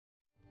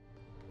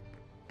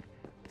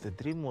The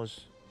dream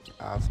was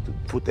I have to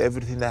put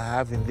everything I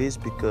have in this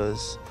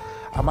because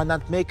I might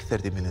not make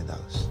 $30 million.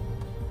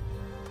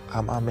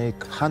 I might make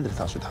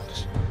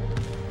 $100,000.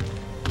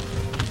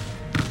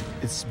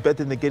 It's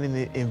better than getting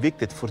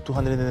evicted for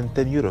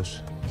 210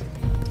 euros.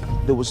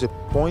 There was a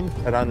point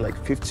around like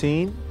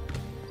 15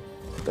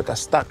 that I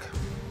stuck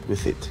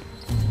with it.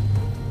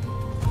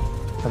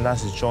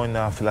 Thanasis joined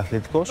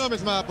Philathleticos.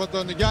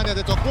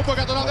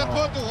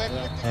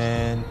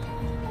 And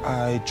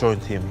I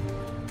joined him.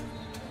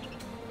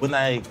 When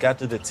I got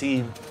to the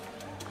team,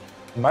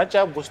 my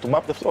job was to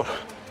mop the floor.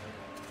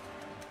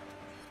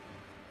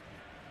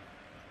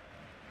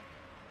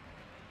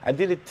 I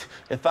did it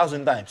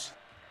 1,000 times.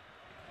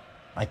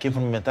 I came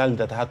from a mentality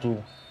that I had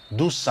to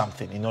do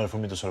something in order for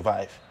me to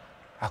survive.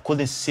 I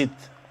couldn't sit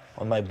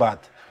on my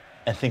butt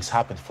and things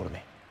happened for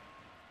me.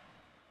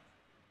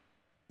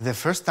 The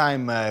first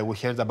time we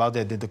heard about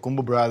the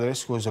Antetokounmpo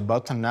brothers was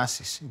about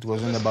Thanasis. It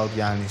wasn't about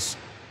Giannis.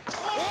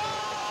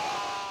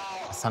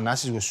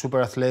 Thanasis was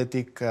super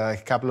athletic. A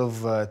couple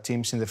of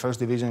teams in the first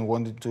division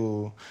wanted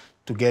to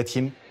get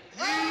him.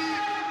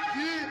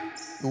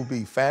 There would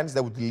be fans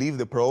that would leave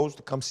the pros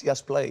to come see us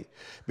play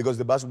because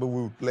the basketball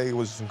we would play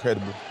was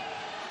incredible.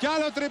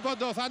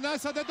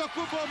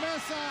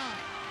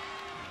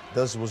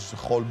 This was a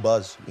whole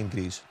buzz in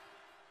Greece.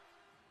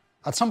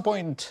 At some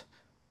point,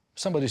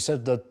 somebody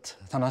said that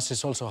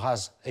Thanasis also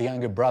has a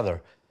younger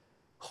brother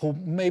who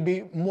may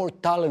be more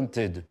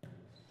talented.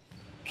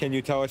 Can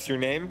you tell us your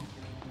name?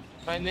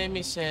 My name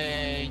is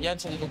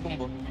Giannis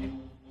Antetokounmpo.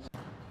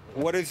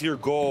 What is your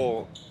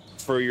goal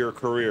for your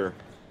career?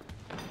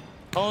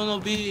 I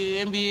want to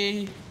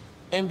be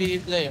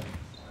NBA player.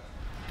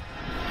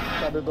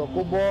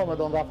 Αντετοκούμπο με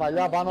τον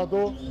Καφαλιά πάνω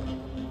του.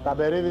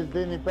 Καμπερίδης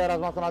δίνει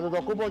πέρασμα στον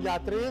Αντετοκούμπο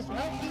για τρεις.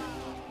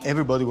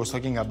 Everybody was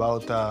talking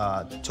about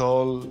a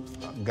tall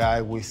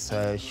guy with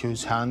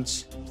huge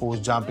hands who was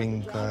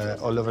jumping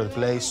all over the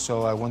place,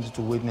 so I wanted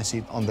to witness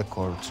it on the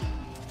court.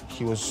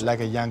 He was like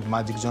a young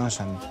Magic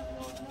Johnson.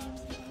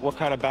 What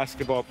kind of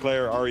basketball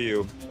player are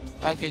you?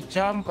 I can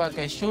jump, I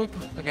can shoot,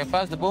 I can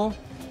pass the ball.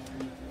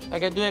 I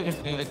can do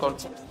everything in the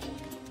court.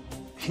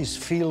 His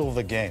feel of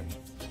the game,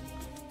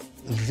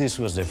 this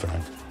was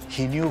different.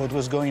 He knew what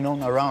was going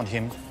on around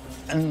him,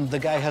 and the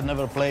guy had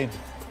never played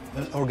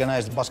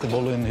organized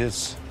basketball in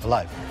his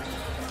life.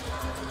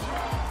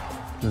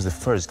 It was the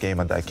first game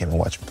that I came and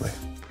watched me play.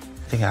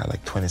 I think I had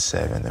like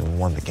 27 and we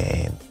won the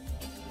game.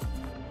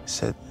 He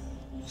said,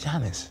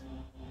 Giannis.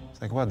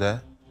 It's like, what,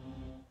 Dad?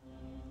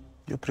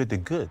 You're pretty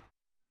good.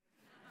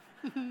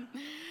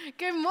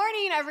 Good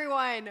morning,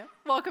 everyone.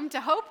 Welcome to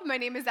Hope. My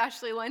name is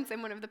Ashley Lentz.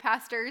 I'm one of the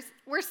pastors.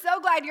 We're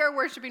so glad you're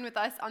worshiping with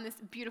us on this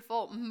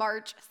beautiful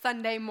March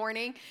Sunday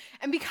morning.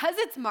 And because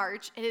it's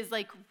March, it is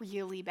like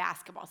really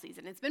basketball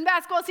season. It's been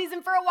basketball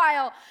season for a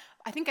while.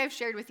 I think I've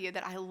shared with you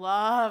that I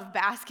love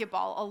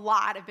basketball a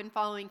lot. I've been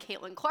following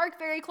Caitlin Clark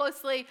very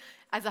closely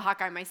as a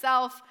Hawkeye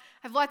myself.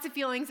 I have lots of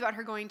feelings about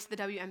her going to the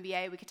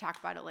WNBA. We could talk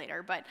about it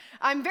later. But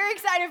I'm very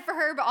excited for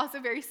her, but also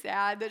very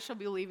sad that she'll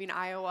be leaving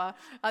Iowa.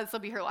 This will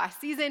be her last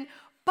season.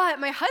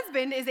 But my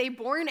husband is a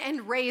born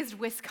and raised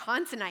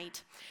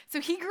Wisconsinite. So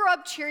he grew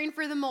up cheering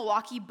for the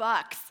Milwaukee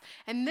Bucks.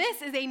 And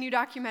this is a new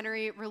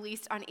documentary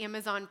released on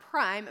Amazon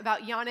Prime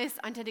about Giannis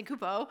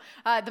Antetokounmpo,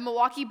 the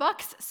Milwaukee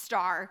Bucks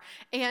star.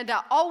 And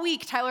all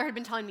week, Tyler had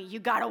been telling me, you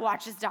gotta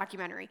watch this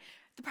documentary.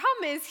 The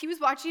problem is he was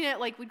watching it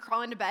like we'd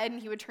crawl into bed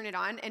and he would turn it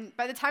on. And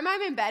by the time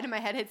I'm in bed and my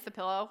head hits the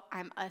pillow,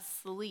 I'm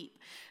asleep.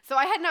 So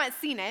I had not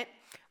seen it.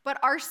 But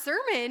our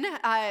sermon,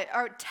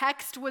 our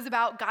text was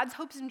about God's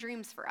hopes and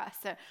dreams for us,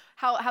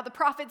 how the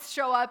prophets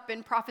show up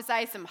and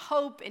prophesy some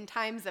hope in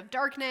times of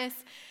darkness.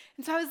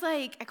 And so I was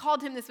like, I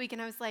called him this week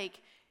and I was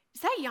like, is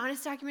that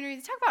Giannis documentary?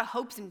 Does it talk about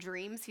hopes and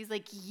dreams? He's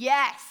like,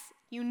 yes,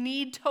 you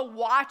need to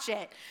watch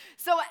it.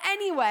 So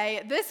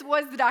anyway, this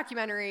was the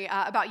documentary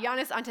about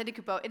Giannis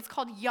Antetokounmpo. It's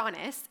called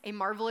Giannis, A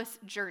Marvelous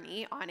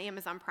Journey on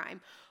Amazon Prime.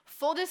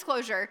 Full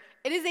disclosure,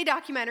 it is a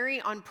documentary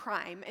on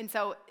Prime, and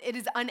so it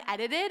is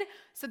unedited,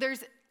 so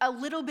there's a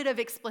little bit of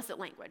explicit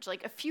language,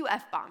 like a few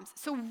F-bombs.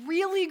 So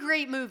really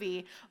great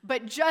movie,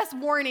 but just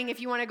warning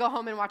if you want to go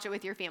home and watch it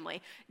with your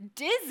family.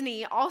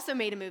 Disney also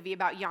made a movie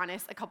about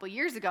Giannis a couple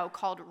years ago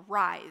called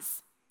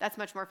Rise. That's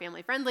much more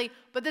family-friendly,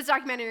 but this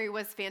documentary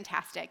was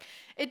fantastic.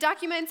 It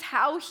documents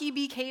how he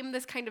became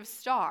this kind of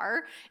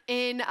star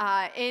in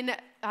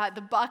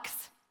the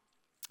Bucks,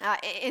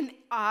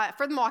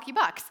 for the Milwaukee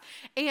Bucks.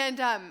 And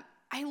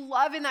I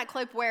love in that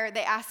clip where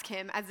they ask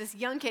him, as this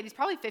young kid, he's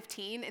probably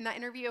 15 in that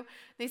interview,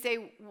 they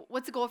say,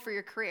 what's the goal for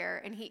your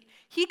career? And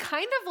he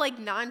kind of like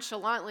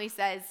nonchalantly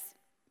says,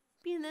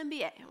 be in the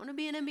NBA. I want to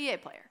be an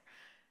NBA player.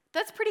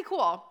 That's pretty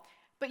cool.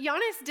 But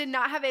Giannis did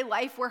not have a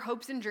life where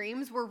hopes and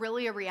dreams were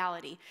really a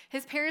reality.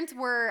 His parents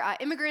were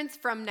immigrants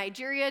from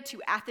Nigeria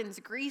to Athens,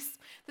 Greece.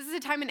 This is a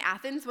time in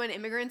Athens when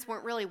immigrants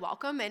weren't really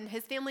welcome, and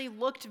his family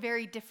looked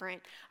very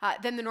different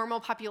than the normal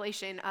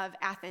population of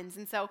Athens.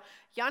 And so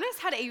Giannis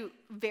had a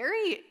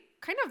very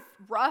kind of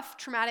rough,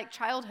 traumatic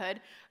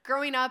childhood,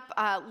 growing up,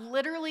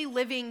 literally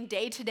living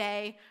day to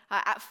day.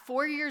 At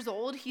 4 years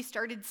old, he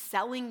started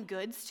selling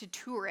goods to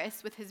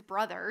tourists with his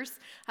brothers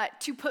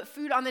to put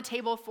food on the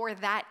table for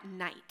that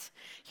night.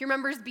 He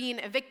remembers being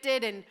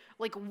evicted and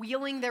like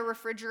wheeling their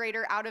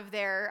refrigerator out of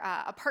their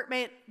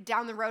apartment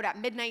down the road at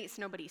midnight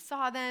so nobody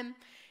saw them.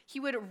 He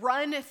would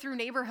run through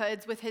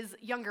neighborhoods with his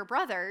younger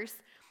brothers.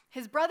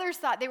 His brothers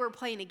thought they were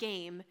playing a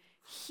game.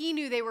 He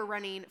knew they were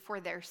running for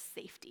their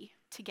safety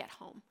to get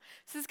home.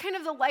 So this is kind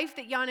of the life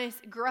that Giannis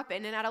grew up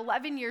in. And at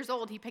 11 years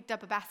old, he picked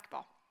up a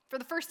basketball. For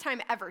the first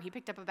time ever, he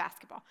picked up a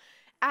basketball.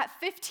 At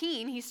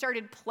 15, he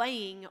started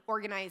playing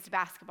organized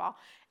basketball.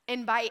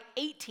 And by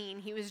 18,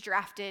 he was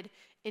drafted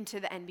into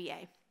the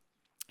NBA.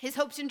 His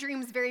hopes and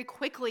dreams very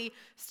quickly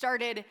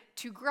started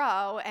to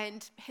grow,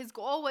 and his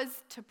goal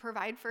was to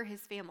provide for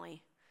his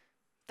family.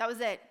 That was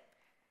it.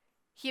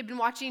 He had been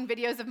watching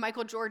videos of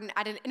Michael Jordan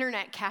at an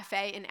internet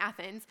cafe in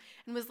Athens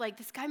and was like,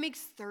 this guy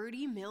makes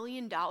 $30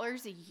 million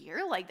a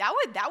year? Like, that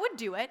would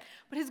do it.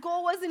 But his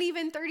goal wasn't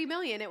even $30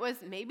 million. It was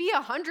maybe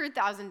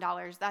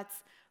 $100,000. That's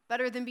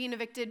better than being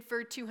evicted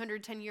for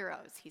 210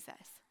 euros, he says.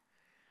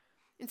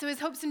 And so his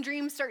hopes and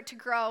dreams start to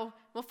grow.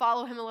 We'll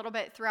follow him a little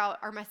bit throughout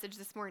our message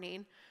this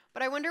morning.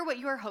 But I wonder what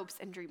your hopes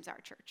and dreams are,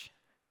 church.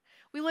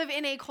 We live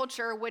in a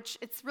culture which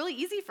it's really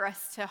easy for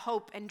us to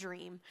hope and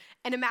dream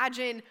and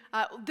imagine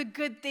the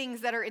good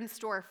things that are in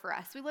store for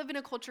us. We live in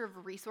a culture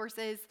of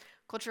resources,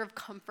 culture of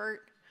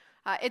comfort.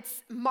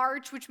 It's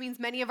March, which means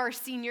many of our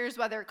seniors,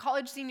 whether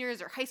college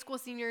seniors or high school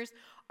seniors,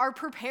 are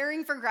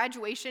preparing for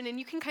graduation, and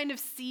you can kind of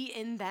see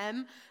in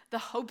them the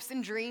hopes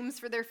and dreams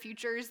for their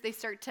futures. They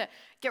start to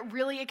get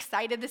really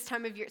excited this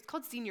time of year. It's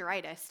called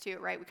senioritis too,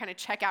 right? We kind of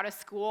check out of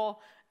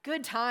school.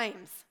 Good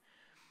times.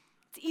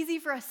 It's easy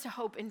for us to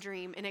hope and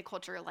dream in a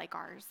culture like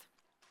ours.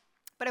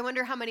 But I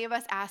wonder how many of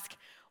us ask,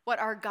 what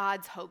are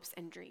God's hopes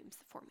and dreams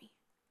for me?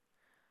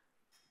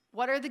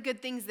 What are the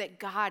good things that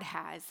God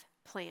has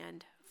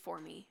planned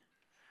for me?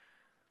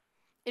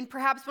 In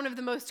perhaps one of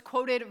the most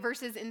quoted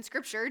verses in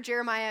Scripture,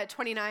 Jeremiah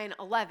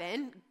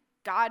 29:11,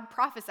 God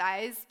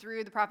prophesies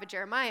through the prophet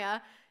Jeremiah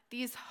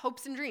these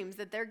hopes and dreams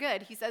that they're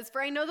good. He says, "For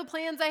I know the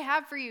plans I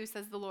have for you,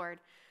 says the Lord.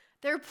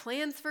 They're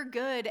plans for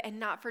good and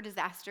not for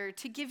disaster,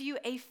 to give you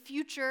a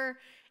future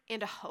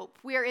and a hope."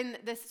 We are in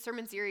this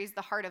sermon series,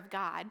 The Heart of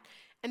God,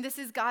 and this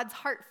is God's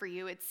heart for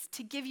you. It's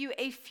to give you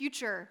a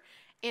future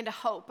and a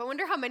hope. I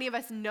wonder how many of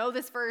us know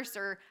this verse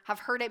or have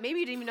heard it. Maybe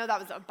you didn't even know that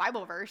was a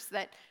Bible verse,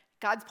 that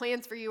God's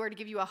plans for you are to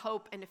give you a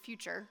hope and a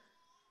future.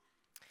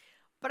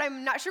 But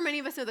I'm not sure many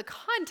of us know the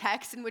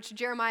context in which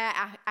Jeremiah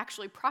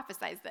actually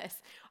prophesies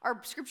this. Our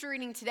scripture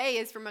reading today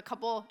is from a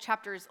couple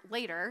chapters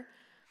later.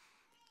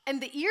 And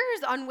the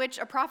ears on which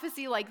a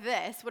prophecy like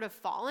this would have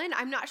fallen,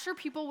 I'm not sure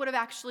people would have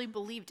actually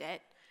believed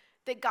it,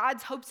 that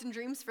God's hopes and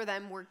dreams for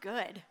them were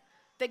good,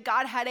 that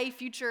God had a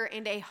future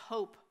and a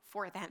hope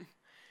for them.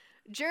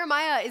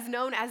 Jeremiah is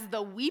known as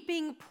the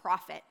weeping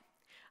prophet.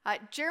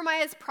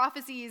 Jeremiah's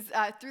prophecies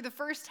through the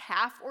first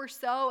half or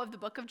so of the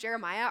book of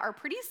Jeremiah are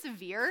pretty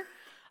severe.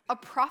 A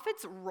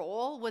prophet's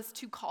role was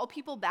to call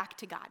people back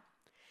to God.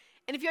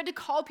 And if you had to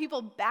call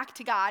people back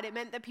to God, it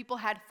meant that people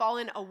had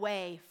fallen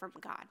away from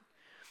God.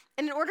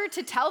 And in order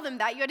to tell them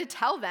that, you had to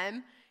tell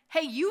them,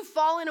 hey, you've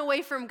fallen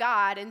away from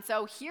God, and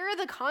so here are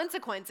the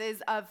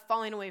consequences of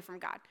falling away from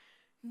God.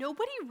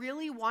 Nobody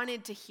really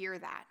wanted to hear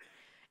that.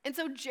 And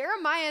so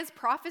Jeremiah is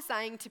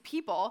prophesying to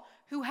people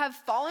who have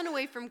fallen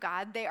away from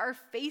God. They are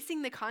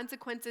facing the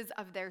consequences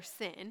of their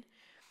sin.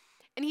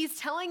 And he's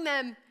telling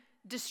them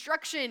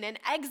destruction and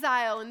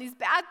exile and these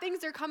bad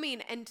things are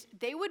coming, and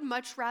they would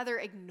much rather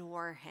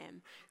ignore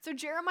him. So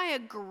Jeremiah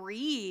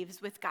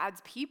grieves with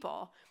God's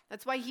people.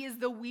 That's why he is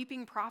the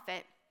weeping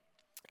prophet.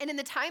 And in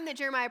the time that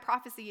Jeremiah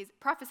prophesies,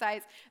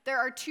 there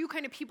are two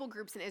kind of people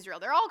groups in Israel.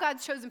 They're all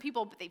God's chosen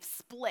people, but they've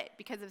split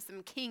because of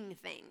some king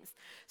things.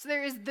 So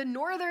there is the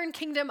northern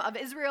kingdom of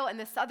Israel and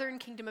the southern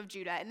kingdom of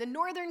Judah. And the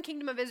northern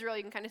kingdom of Israel,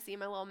 you can kind of see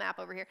my little map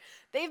over here,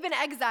 they've been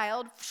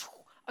exiled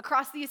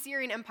across the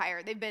Assyrian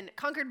Empire. They've been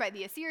conquered by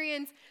the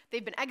Assyrians.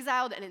 They've been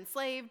exiled and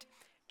enslaved.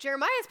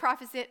 Jeremiah is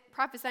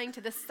prophesying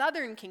to the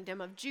southern kingdom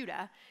of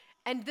Judah,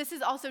 and this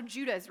is also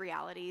Judah's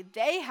reality.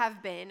 They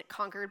have been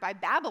conquered by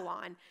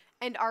Babylon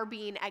and are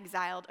being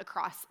exiled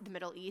across the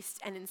Middle East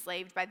and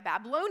enslaved by the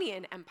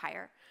Babylonian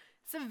Empire.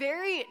 It's a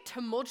very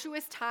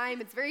tumultuous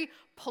time. It's very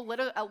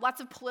lots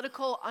of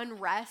political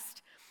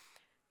unrest.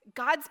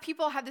 God's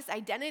people have this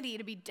identity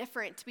to be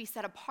different, to be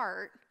set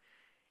apart,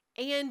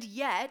 and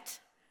yet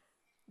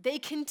they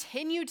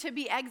continue to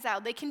be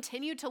exiled. They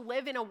continue to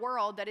live in a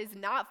world that is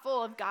not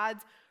full of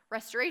God's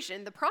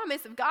restoration. The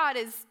promise of God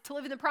is to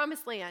live in the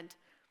promised land,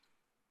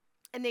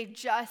 and they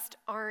just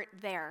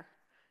aren't there.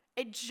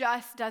 It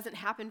just doesn't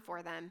happen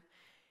for them.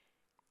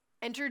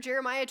 Enter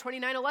Jeremiah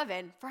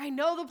 29:11. "For I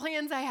know the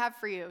plans I have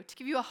for you, to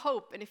give you a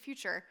hope and a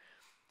future."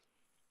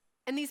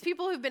 And these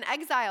people who've been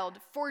exiled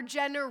for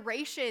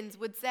generations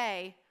would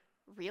say,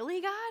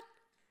 "Really, God?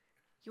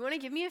 You want to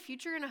give me a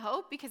future and a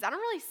hope? Because I don't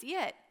really see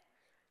it.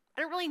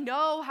 I don't really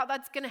know how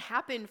that's going to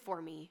happen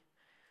for me."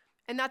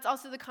 And that's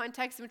also the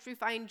context in which we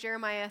find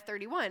Jeremiah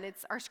 31.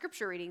 It's our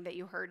scripture reading that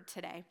you heard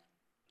today.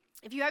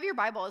 If you have your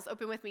Bibles,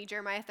 open with me,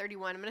 Jeremiah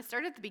 31. I'm going to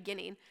start at the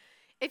beginning.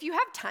 If you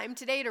have time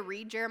today to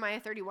read Jeremiah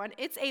 31,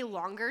 it's a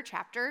longer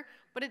chapter,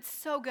 but it's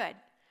so good.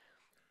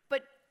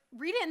 But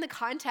read it in the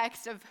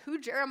context of who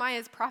Jeremiah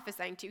is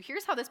prophesying to.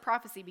 Here's how this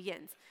prophecy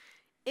begins.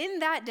 In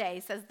that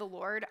day, says the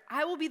Lord,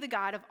 I will be the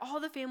God of all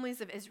the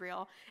families of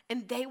Israel,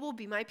 and they will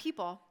be my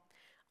people.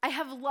 I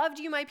have loved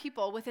you, my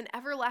people, with an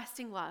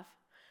everlasting love.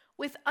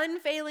 With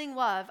unfailing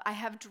love, I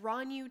have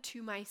drawn you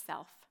to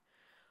myself.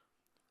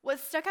 What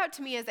stuck out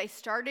to me as I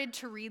started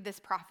to read this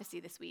prophecy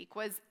this week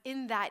was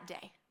in that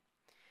day.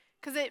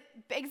 Because it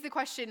begs the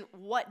question,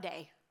 what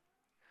day?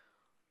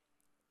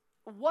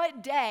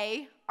 What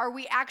day are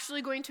we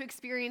actually going to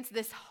experience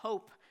this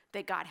hope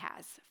that God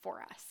has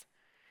for us?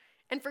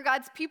 And for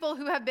God's people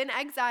who have been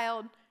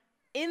exiled,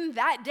 in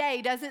that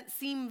day doesn't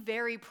seem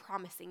very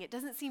promising. It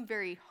doesn't seem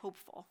very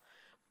hopeful.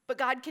 But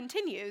God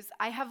continues,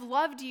 I have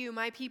loved you,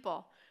 my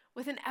people,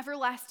 with an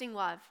everlasting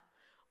love.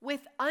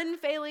 With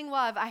unfailing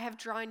love, I have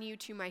drawn you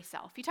to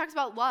myself. He talks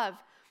about love,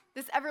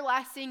 this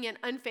everlasting and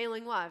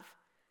unfailing love.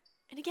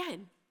 And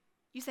again,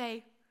 you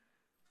say,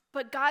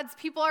 but God's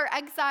people are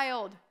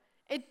exiled.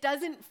 It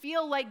doesn't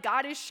feel like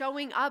God is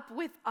showing up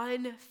with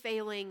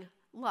unfailing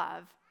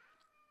love.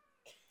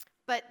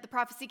 But the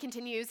prophecy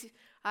continues.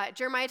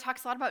 Jeremiah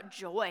talks a lot about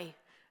joy.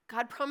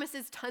 God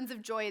promises tons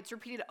of joy. It's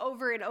repeated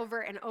over and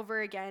over and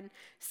over again.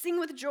 Sing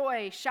with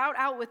joy, shout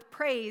out with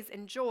praise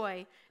and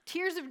joy.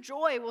 Tears of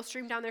joy will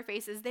stream down their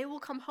faces. They will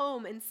come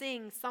home and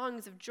sing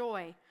songs of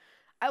joy.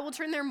 I will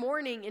turn their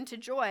mourning into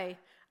joy.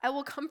 I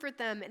will comfort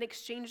them and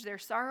exchange their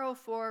sorrow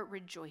for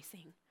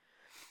rejoicing.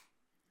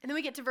 And then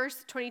we get to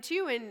verse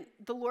 22, and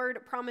the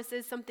Lord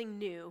promises something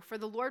new, for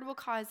the Lord will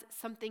cause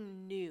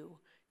something new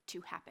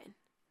to happen.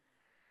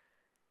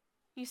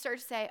 You start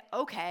to say,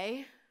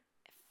 okay,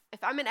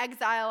 if I'm in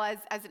exile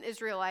as an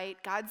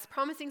Israelite, God's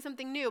promising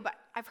something new, but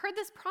I've heard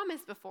this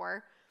promise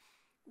before.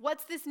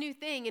 What's this new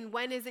thing, and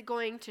when is it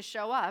going to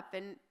show up?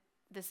 And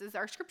this is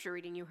our scripture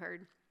reading you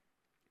heard.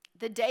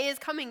 The day is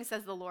coming,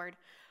 says the Lord,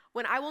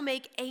 when I will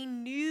make a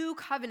new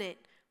covenant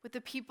with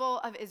the people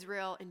of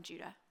Israel and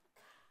Judah.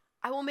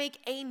 I will make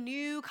a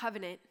new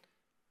covenant.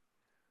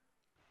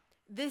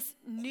 This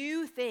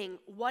new thing,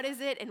 what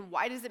is it and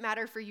why does it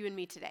matter for you and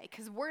me today?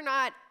 Because we're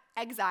not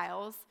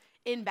exiles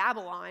in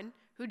Babylon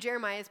who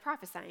Jeremiah is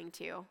prophesying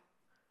to.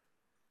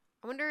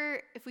 I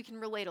wonder if we can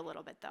relate a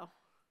little bit, though.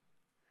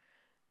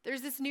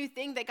 There's this new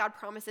thing that God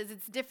promises.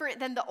 It's different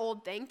than the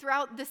old thing.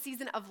 Throughout the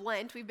season of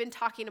Lent, we've been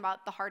talking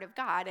about the heart of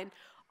God. And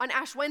on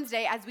Ash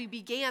Wednesday, as we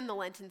began the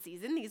Lenten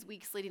season, these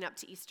weeks leading up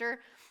to Easter,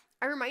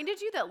 I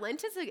reminded you that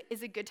Lent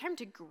is a good time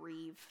to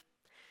grieve.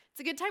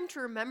 It's a good time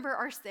to remember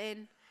our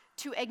sin,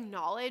 to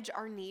acknowledge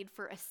our need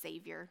for a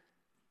Savior.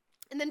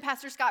 And then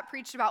Pastor Scott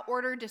preached about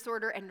order,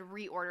 disorder, and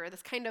reorder,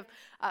 this kind of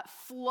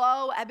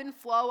ebb and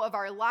flow of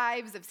our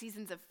lives, of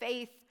seasons of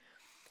faith,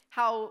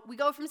 how we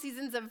go from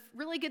seasons of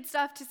really good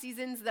stuff to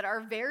seasons that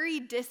are very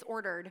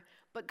disordered,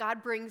 but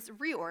God brings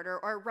reorder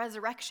or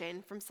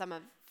resurrection from some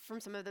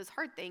of those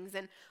hard things.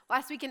 And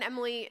last weekend,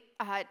 Emily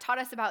taught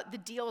us about the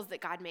deals that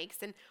God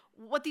makes and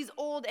what these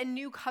old and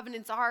new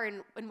covenants are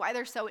and why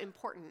they're so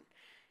important.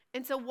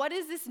 And so what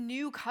is this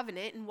new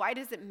covenant, and why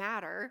does it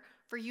matter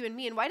for you and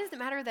me? And why does it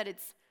matter that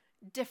it's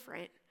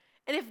different?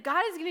 And if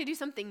God is going to do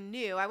something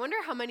new, I wonder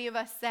how many of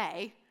us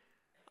say,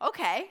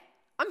 okay,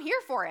 I'm here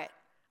for it.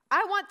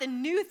 I want the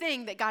new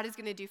thing that God is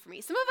going to do for me.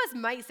 Some of us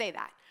might say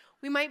that.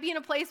 We might be in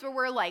a place where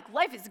we're like,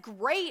 life is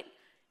great.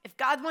 If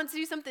God wants to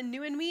do something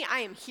new in me, I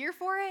am here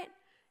for it.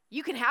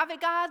 You can have it,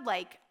 God.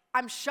 Like,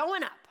 I'm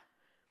showing up.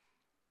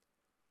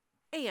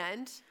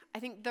 And I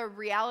think the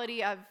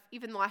reality of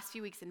even the last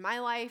few weeks in my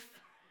life,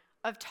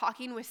 of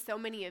talking with so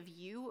many of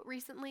you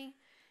recently,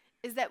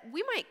 is that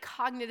we might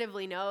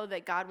cognitively know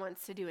that God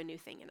wants to do a new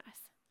thing in us.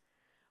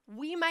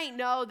 We might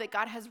know that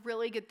God has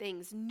really good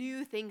things,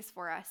 new things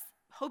for us,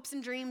 hopes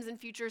and dreams and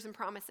futures and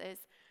promises.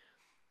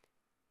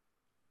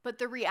 But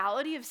the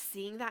reality of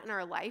seeing that in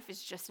our life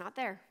is just not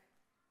there.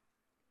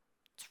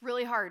 It's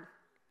really hard.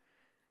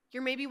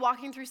 You're maybe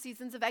walking through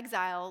seasons of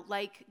exile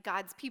like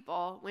God's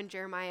people when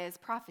Jeremiah is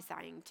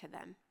prophesying to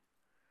them.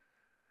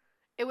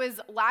 It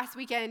was last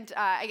weekend,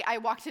 I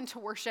walked into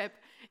worship,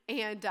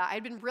 and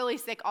I'd been really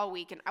sick all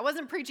week, and I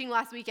wasn't preaching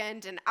last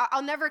weekend, and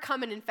I'll never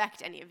come and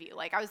infect any of you.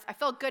 Like, I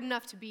felt good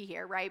enough to be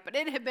here, right? But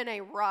it had been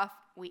a rough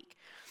week.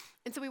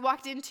 And so we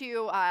walked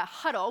into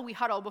huddle. We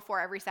huddle before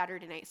every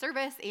Saturday night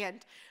service,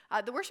 and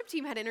the worship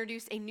team had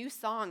introduced a new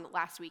song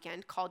last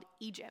weekend called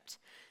Egypt.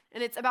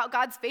 And it's about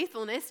God's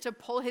faithfulness to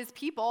pull his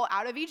people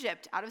out of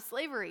Egypt, out of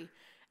slavery.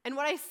 And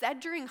what I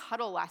said during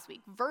huddle last week,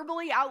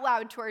 verbally out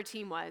loud to our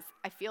team was,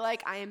 I feel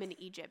like I am in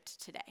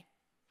Egypt today.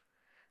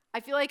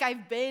 I feel like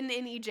I've been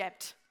in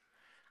Egypt.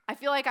 I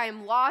feel like I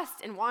am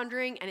lost and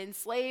wandering and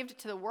enslaved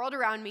to the world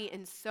around me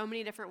in so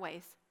many different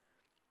ways.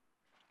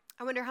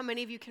 I wonder how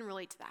many of you can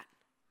relate to that.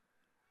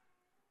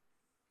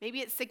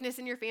 Maybe it's sickness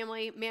in your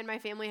family. Man, my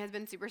family has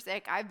been super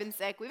sick. I've been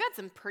sick. We've had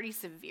some pretty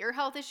severe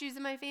health issues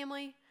in my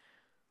family.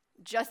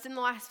 just in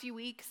the last few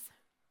weeks,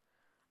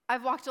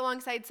 I've walked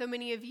alongside so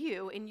many of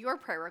you in your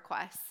prayer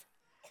requests.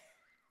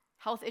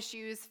 Health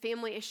issues,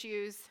 family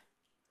issues,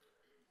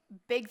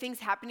 big things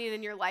happening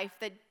in your life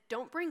that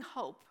don't bring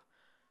hope.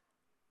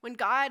 When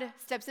God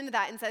steps into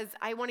that and says,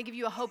 I want to give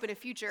you a hope and a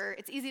future,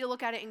 it's easy to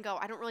look at it and go,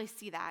 I don't really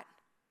see that.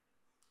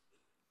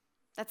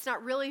 That's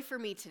not really for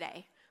me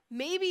today.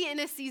 Maybe in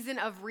a season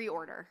of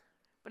reorder,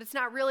 but it's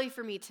not really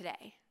for me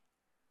today.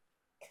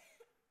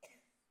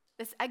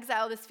 This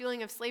exile, this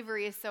feeling of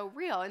slavery is so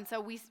real. And so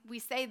we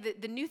say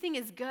that the new thing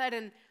is good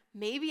and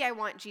maybe I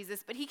want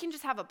Jesus, but he can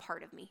just have a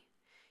part of me.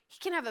 He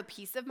can have a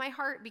piece of my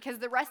heart because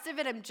the rest of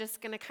it I'm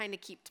just going to kind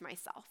of keep to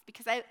myself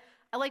because I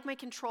like my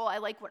control. I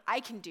like what I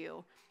can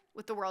do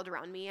with the world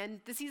around me. And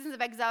the seasons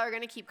of exile are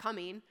going to keep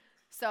coming.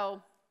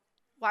 So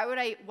why would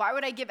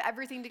I give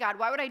everything to God?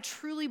 Why would I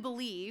truly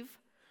believe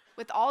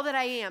with all that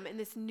I am in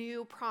this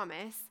new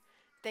promise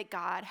that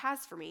God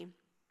has for me?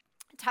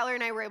 Tyler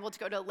and I were able to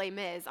go to Les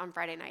Mis on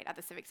Friday night at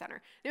the Civic Center.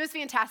 And it was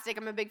fantastic.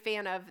 I'm a big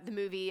fan of the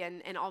movie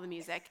and all the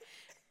music.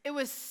 It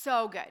was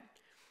so good.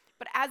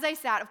 But as I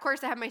sat, of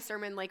course I had my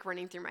sermon like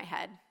running through my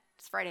head.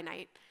 It's Friday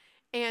night.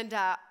 And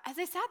as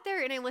I sat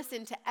there and I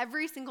listened to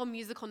every single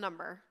musical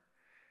number,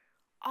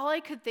 all I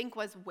could think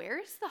was,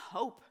 where's the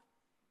hope?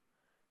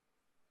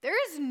 There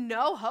is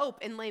no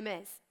hope in Les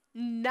Mis.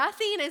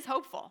 Nothing is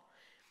hopeful.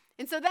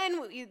 And so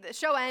then the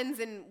show ends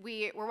and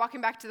we're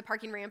walking back to the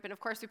parking ramp. And of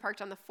course we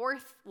parked on the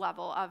 4th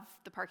level of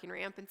the parking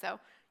ramp. And so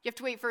you have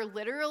to wait for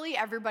literally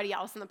everybody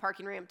else in the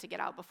parking ramp to get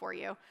out before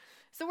you.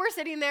 So we're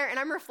sitting there and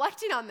I'm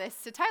reflecting on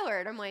this to Tyler.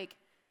 And I'm like,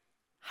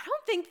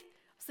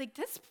 there's not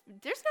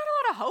a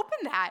lot of hope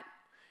in that.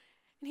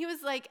 And he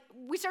was like,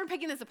 we started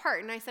picking this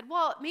apart. And I said,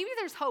 well, maybe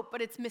there's hope,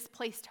 but it's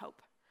misplaced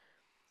hope.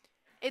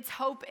 It's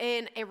hope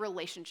in a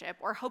relationship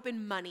or hope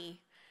in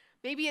money.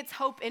 Maybe it's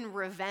hope in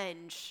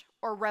revenge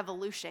or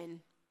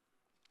revolution.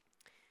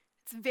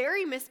 It's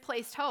very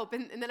misplaced hope.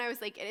 And then I was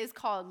like, it is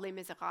called Les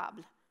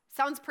Miserables.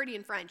 Sounds pretty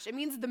in French. It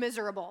means the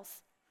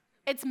miserables.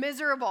 It's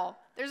miserable.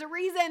 There's a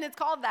reason it's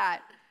called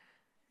that.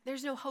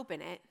 There's no hope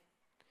in it.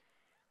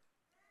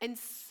 And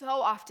so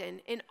often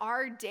in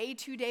our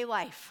day-to-day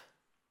life,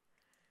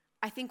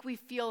 I think we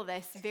feel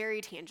this very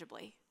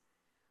tangibly.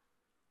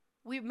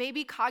 We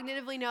maybe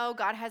cognitively know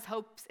God has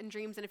hopes and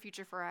dreams and a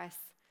future for us,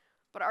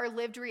 but our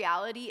lived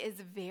reality is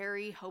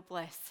very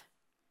hopeless.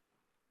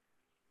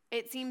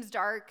 It seems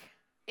dark.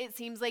 It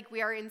seems like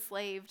we are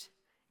enslaved.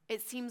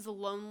 It seems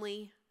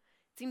lonely.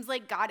 It seems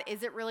like God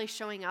isn't really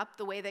showing up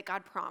the way that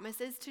God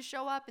promises to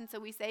show up. And so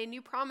we say,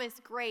 new promise,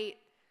 great,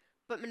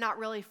 but not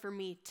really for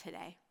me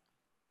today.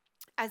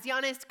 As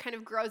Giannis kind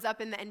of grows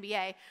up in the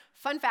NBA,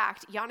 fun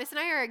fact, Giannis and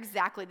I are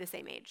exactly the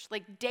same age,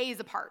 like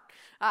days apart,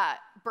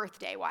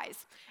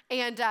 birthday-wise.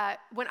 And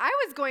when I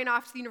was going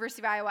off to the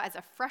University of Iowa as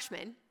a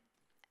freshman,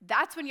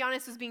 that's when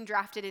Giannis was being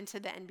drafted into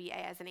the NBA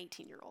as an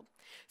 18-year-old.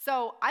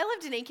 So I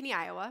lived in Ankeny,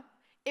 Iowa.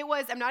 It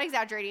was, I'm not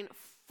exaggerating,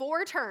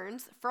 4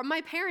 turns from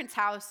my parents'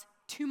 house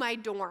to my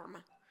dorm.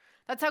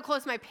 That's how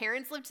close my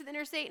parents lived to the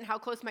interstate and how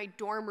close my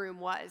dorm room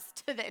was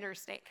to the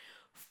interstate.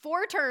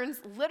 4 turns,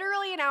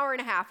 literally an hour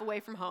and a half away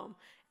from home.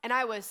 And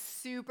I was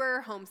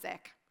super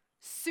homesick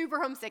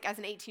as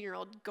an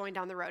 18-year-old going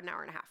down the road an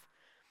hour and a half.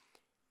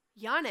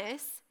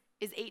 Giannis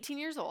is 18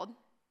 years old,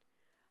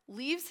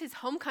 leaves his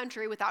home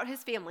country without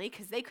his family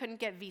because they couldn't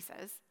get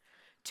visas,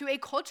 to a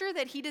culture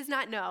that he does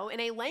not know,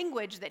 in a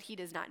language that he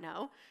does not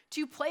know,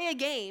 to play a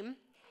game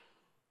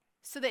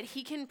so that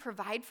he can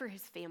provide for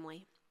his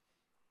family.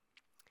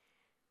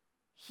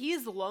 He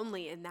is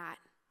lonely in that.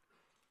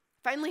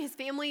 Finally, his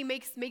family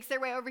makes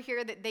their way over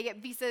here. They get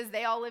visas.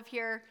 They all live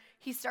here.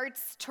 He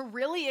starts to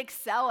really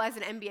excel as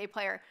an NBA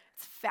player.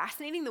 It's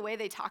fascinating the way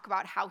they talk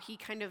about how he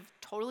kind of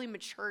totally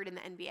matured in the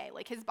NBA.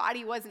 Like his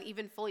body wasn't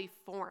even fully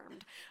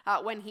formed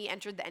when he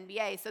entered the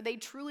NBA. So they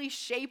truly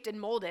shaped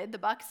and molded, the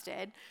Bucks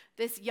did,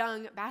 this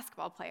young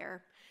basketball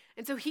player.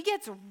 And so he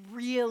gets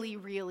really,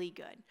 really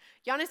good.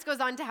 Giannis goes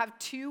on to have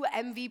 2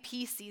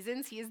 MVP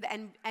seasons. He is the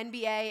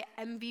NBA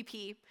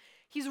MVP.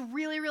 He's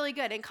really, really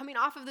good. And coming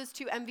off of those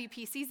 2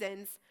 MVP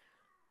seasons,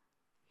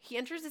 he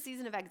enters a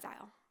season of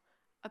exile,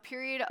 a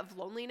period of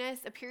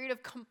loneliness, a period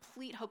of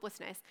complete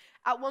hopelessness.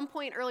 At one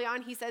point early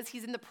on, he says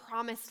he's in the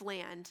promised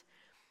land.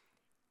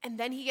 And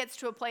then he gets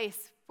to a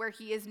place where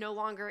he is no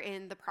longer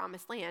in the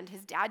promised land.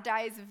 His dad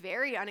dies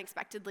very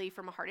unexpectedly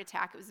from a heart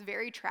attack. It was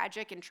very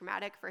tragic and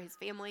traumatic for his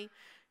family.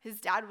 His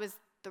dad was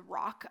the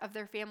rock of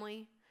their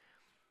family.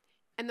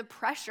 And the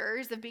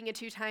pressures of being a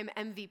 2-time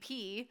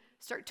MVP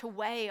start to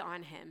weigh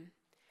on him.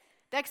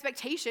 The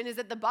expectation is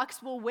that the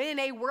Bucks will win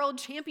a world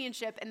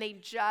championship, and they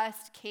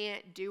just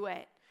can't do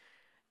it.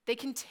 They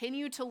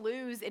continue to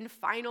lose in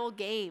final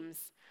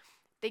games.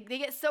 They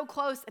get so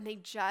close, and they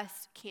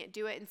just can't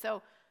do it. And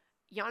so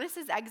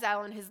Giannis's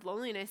exile and his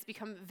loneliness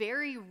become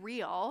very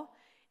real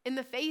in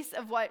the face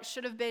of what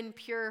should have been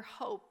pure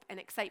hope and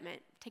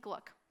excitement. Take a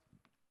look.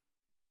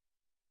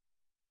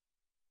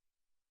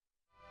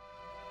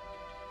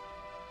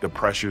 The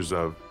pressures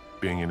of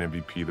being an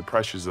MVP, the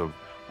pressures of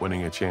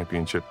winning a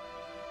championship.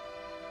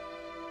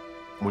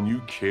 When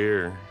you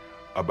care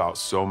about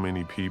so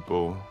many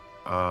people,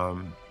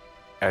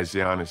 as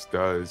Giannis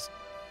does.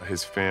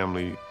 His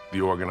family,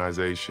 the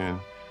organization,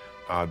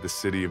 the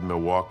city of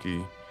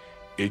Milwaukee,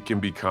 it can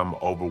become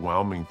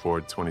overwhelming for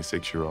a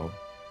 26-year-old.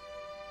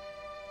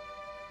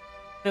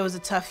 It was a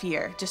tough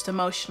year, just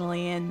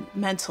emotionally and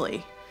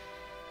mentally.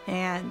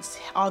 And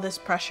all this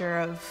pressure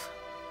of,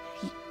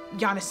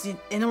 Giannis,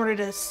 in order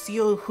to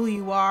seal who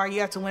you are, you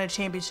have to win a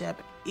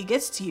championship. It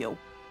gets to you.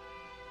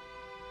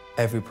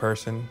 Every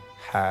person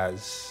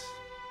has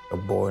a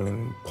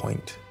boiling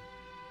point.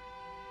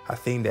 I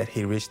think that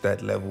he reached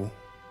that level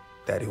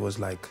that he was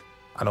like,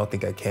 I don't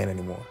think I can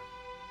anymore.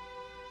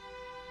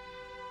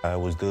 I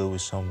was dealing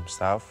with some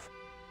stuff.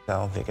 I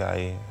don't think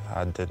I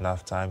had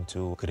enough time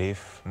to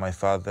grieve my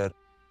father.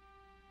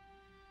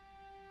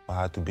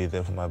 I had to be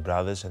there for my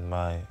brothers and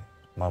my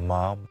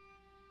mom.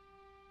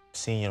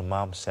 Seeing your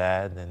mom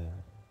sad and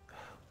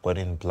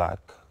wearing black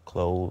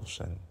clothes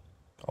and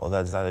all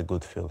that's not a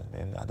good feeling.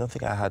 And I don't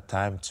think I had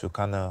time to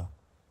kind of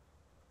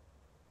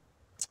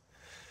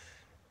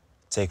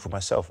take for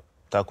myself,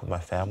 talk with my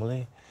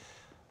family.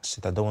 I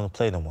said, I don't want to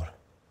play no more.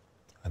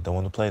 I don't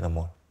want to play no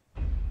more.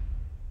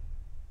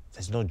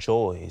 There's no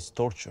joy, it's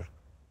torture.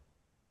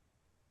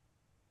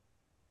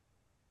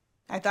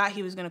 I thought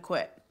he was gonna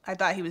quit. I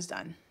thought he was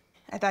done.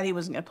 I thought he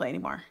wasn't gonna play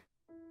anymore.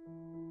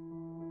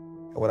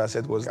 What I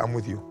said was, I'm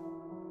with you.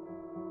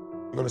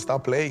 You're gonna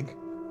stop playing.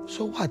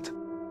 So what?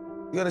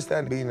 You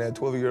understand being a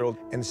 12-year-old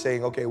and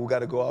saying, okay, we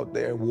gotta go out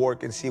there and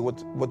work and see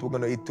what we're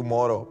gonna eat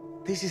tomorrow.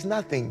 This is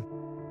nothing.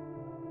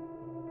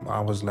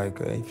 I was like,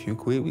 if you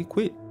quit, we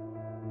quit.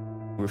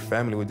 We're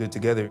family, we do it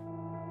together.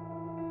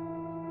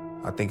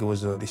 I think it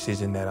was a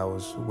decision that I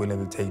was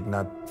willing to take,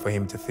 not for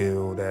him to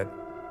feel that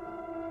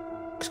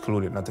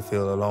excluded, not to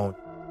feel alone.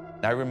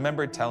 I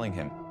remember telling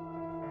him,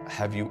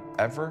 have you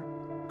ever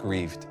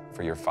grieved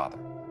for your father?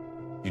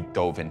 You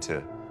dove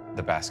into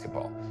the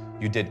basketball.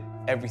 You did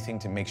everything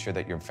to make sure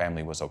that your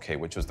family was okay,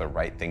 which was the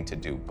right thing to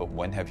do. But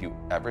when have you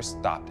ever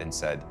stopped and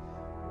said,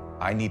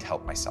 I need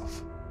help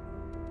myself?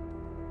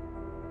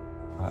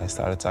 I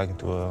started talking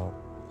to a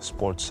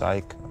sports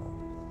psych,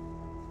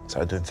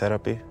 started doing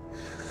therapy.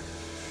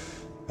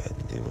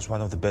 And it was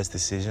one of the best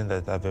decisions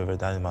that I've ever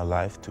done in my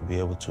life to be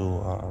able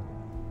to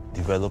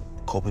develop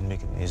coping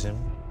mechanism.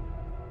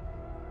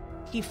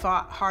 He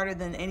fought harder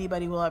than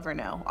anybody will ever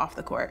know off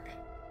the court.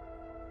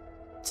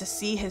 To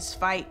see his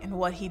fight and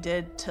what he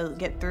did to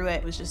get through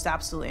it was just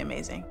absolutely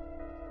amazing.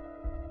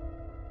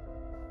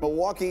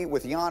 Milwaukee,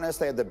 with Giannis,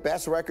 they had the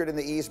best record in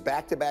the East,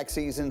 back-to-back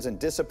seasons, and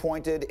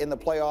disappointed in the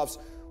playoffs.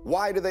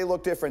 Why do they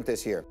look different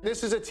this year?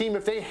 This is a team,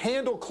 if they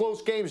handle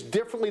close games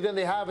differently than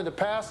they have in the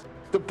past,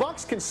 the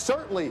Bucks can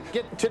certainly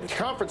get to the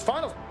conference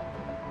finals.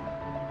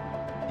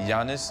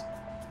 Giannis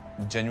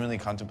genuinely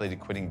contemplated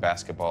quitting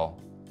basketball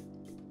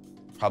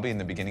probably in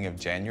the beginning of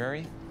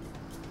January,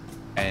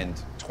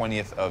 and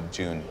 20th of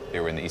June,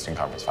 they were in the Eastern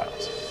Conference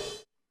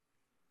Finals.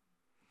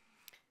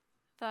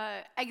 The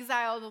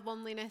exile, the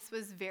loneliness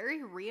was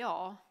very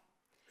real.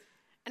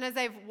 And as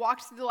I've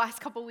walked through the last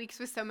couple weeks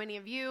with so many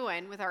of you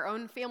and with our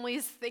own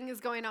families,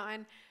 things going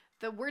on,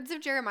 the words of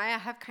Jeremiah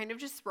have kind of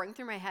just sprung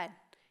through my head.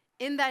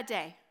 In that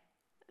day,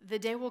 the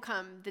day will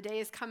come, the day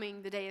is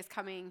coming, the day is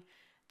coming,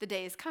 the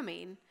day is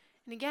coming.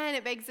 And again,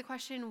 it begs the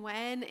question,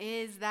 when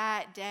is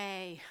that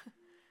day?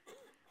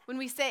 When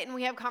we sit and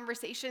we have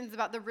conversations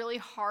about the really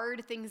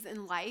hard things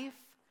in life,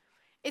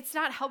 it's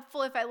not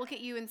helpful if I look at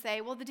you and say,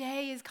 well, the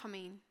day is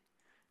coming.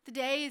 The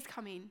day is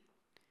coming.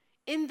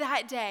 In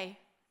that day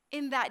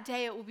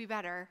it will be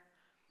better.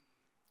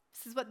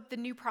 This is what the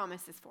new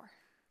promise is for.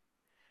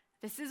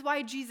 This is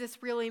why Jesus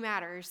really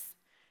matters.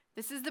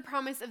 This is the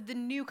promise of the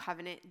new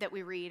covenant that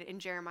we read in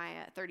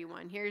Jeremiah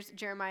 31. Here's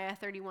Jeremiah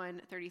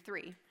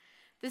 31:33.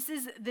 This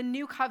is the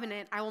new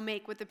covenant I will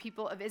make with the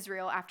people of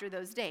Israel after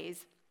those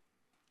days.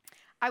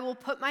 I will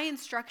put my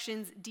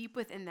instructions deep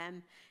within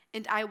them,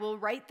 and I will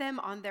write them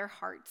on their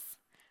hearts.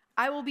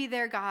 I will be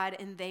their God,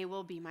 and they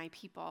will be my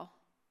people.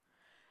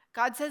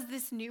 God says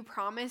this new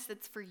promise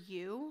that's for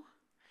you,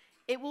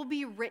 it will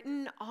be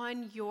written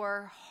on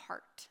your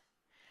heart.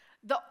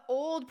 The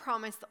old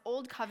promise, the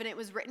old covenant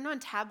was written on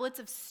tablets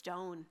of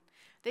stone.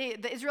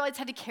 The Israelites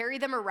had to carry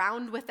them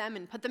around with them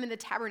and put them in the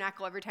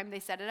tabernacle every time they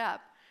set it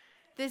up.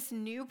 This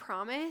new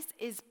promise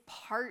is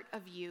part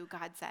of you,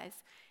 God says.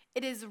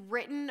 It is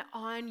written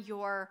on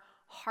your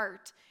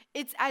heart.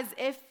 It's as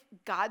if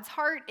God's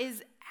heart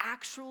is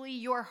actually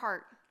your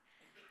heart,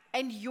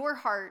 and your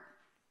heart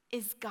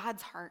is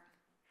God's heart.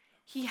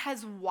 He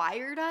has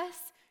wired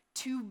us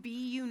to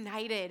be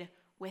united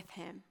with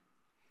him.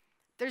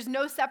 There's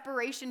no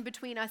separation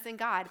between us and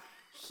God.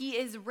 He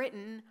is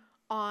written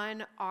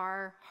on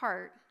our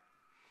heart.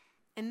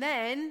 And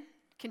then,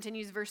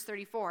 continues verse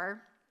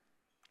 34,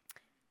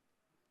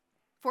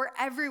 for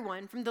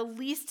everyone, from the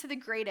least to the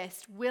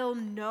greatest, will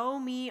know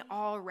me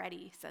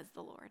already, says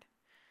the Lord.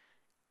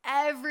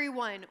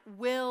 Everyone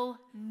will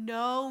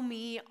know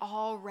me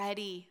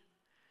already.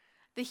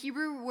 The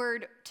Hebrew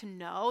word to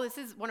know, this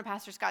is one of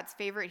Pastor Scott's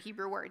favorite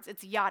Hebrew words.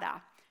 It's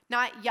yada.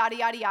 Not yada,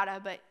 yada,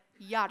 yada, but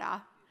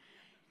yada.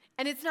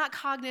 And it's not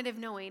cognitive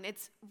knowing,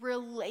 it's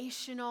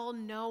relational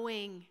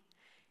knowing.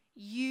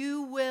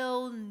 You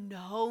will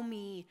know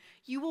me.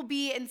 You will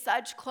be in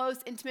such close,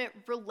 intimate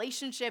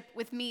relationship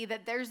with me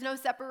that there's no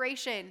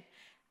separation.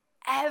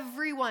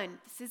 Everyone,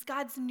 this is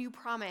God's new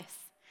promise.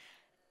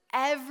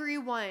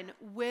 Everyone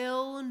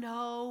will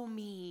know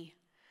me.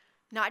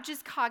 Not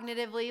just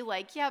cognitively,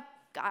 like, yep,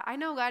 God, I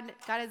know God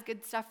has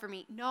good stuff for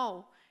me.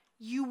 No,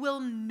 you will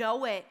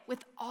know it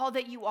with all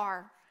that you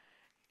are.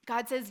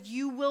 God says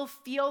you will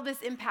feel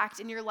this impact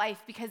in your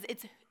life because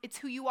it's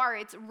who you are.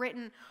 It's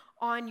written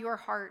on your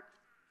heart.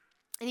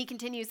 And he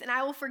continues, and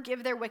I will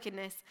forgive their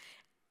wickedness,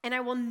 and I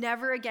will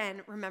never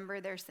again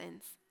remember their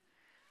sins.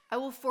 I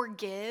will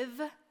forgive,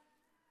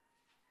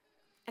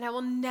 and I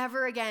will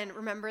never again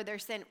remember their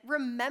sin.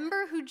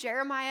 Remember who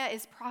Jeremiah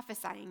is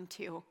prophesying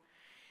to.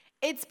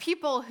 It's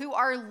people who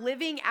are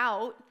living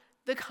out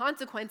the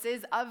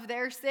consequences of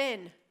their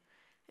sin.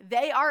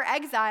 They are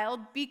exiled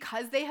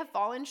because they have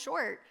fallen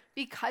short,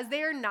 because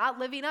they are not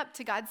living up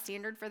to God's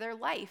standard for their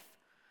life.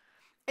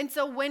 And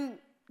so when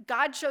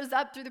God shows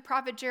up through the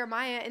prophet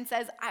Jeremiah and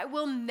says, I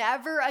will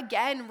never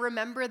again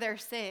remember their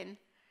sin,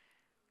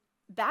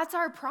 that's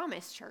our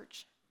promise,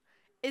 church,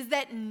 is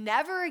that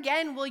never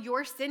again will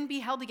your sin be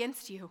held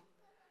against you.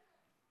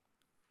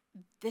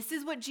 This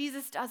is what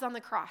Jesus does on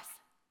the cross.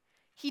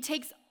 He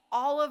takes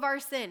all of our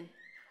sin,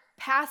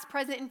 past,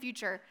 present, and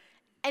future,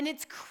 and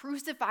it's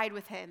crucified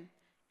with him.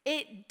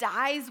 It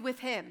dies with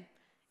him,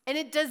 and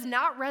it does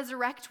not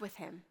resurrect with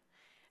him.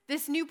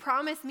 This new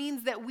promise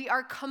means that we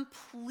are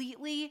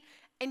completely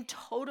and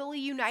totally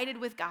united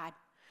with God,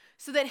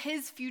 so that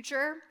his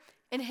future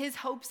and his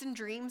hopes and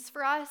dreams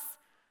for us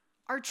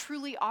are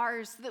truly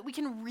ours, so that we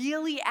can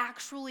really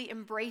actually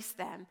embrace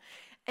them.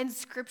 And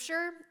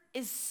scripture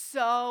is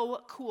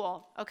so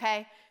cool,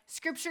 okay?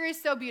 Scripture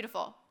is so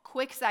beautiful.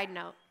 Quick side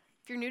note,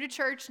 if you're new to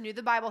church, new to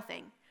the Bible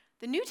thing,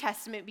 the New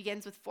Testament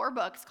begins with 4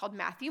 books called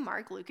Matthew,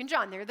 Mark, Luke, and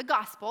John. They're the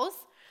Gospels,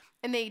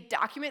 and they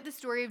document the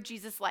story of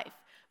Jesus' life.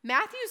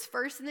 Matthew's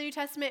first in the New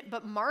Testament,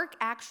 but Mark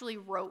actually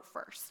wrote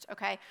first,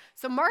 okay?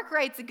 So Mark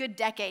writes a good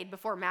decade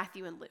before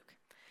Matthew and Luke.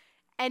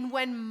 And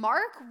when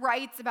Mark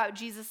writes about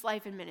Jesus'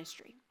 life and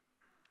ministry,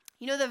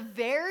 you know the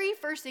very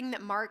first thing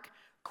that Mark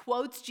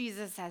quotes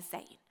Jesus as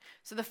saying,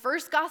 so the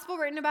first gospel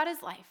written about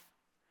his life,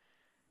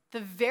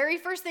 the very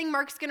first thing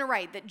Mark's going to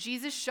write that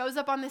Jesus shows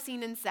up on the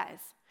scene and says,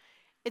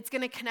 it's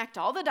going to connect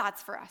all the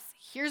dots for us.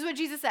 Here's what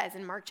Jesus says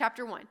in Mark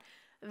chapter 1.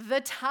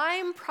 The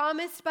time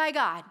promised by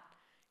God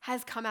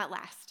has come at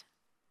last.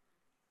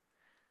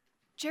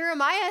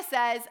 Jeremiah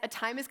says, a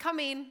time is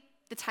coming.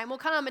 The time will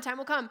come. A time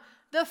will come.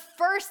 The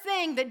first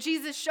thing that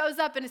Jesus shows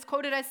up and is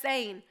quoted as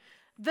saying,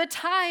 the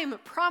time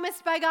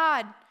promised by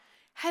God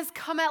has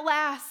come at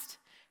last.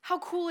 How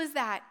cool is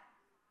that?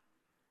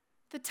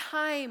 The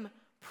time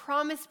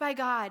promised by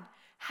God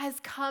has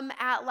come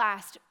at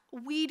last.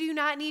 We do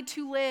not need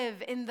to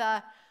live in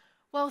the,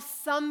 well,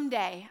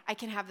 someday I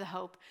can have the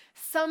hope.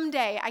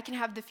 Someday I can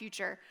have the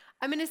future.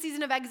 I'm in a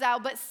season of exile,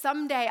 but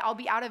someday I'll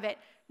be out of it.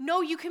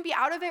 No, you can be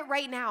out of it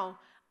right now.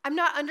 I'm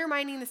not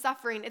undermining the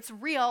suffering. It's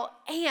real.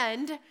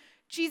 And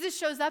Jesus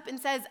shows up and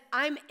says,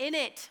 I'm in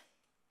it.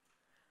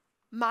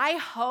 My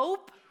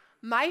hope,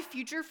 my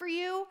future for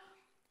you,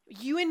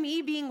 you and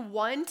me being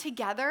one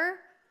together,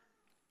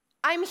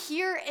 I'm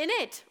here in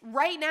it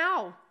right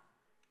now.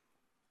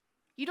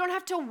 You don't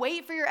have to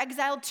wait for your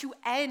exile to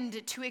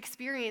end to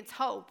experience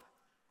hope.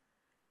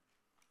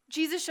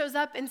 Jesus shows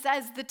up and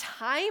says, the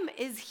time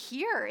is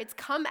here. It's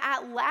come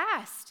at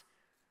last.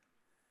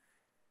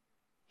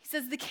 He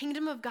says, the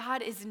kingdom of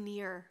God is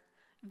near.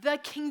 The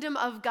kingdom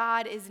of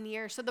God is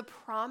near. So the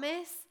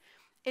promise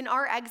in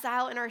our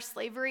exile, in our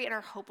slavery, in our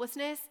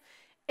hopelessness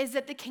is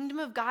that the kingdom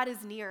of God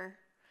is near.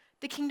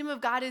 The kingdom of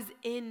God is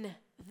in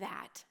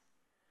that.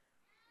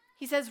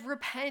 He says,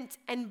 repent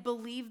and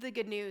believe the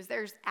good news.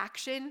 There's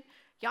action.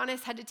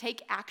 Giannis had to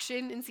take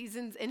action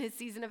in his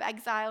season of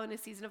exile, in his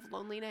season of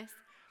loneliness.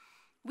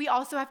 We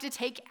also have to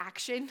take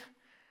action.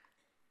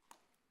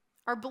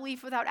 Our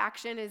belief without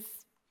action is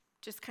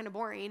just kind of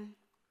boring.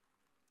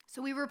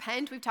 So we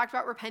repent. We've talked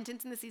about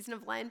repentance in the season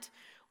of Lent.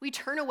 We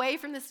turn away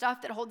from the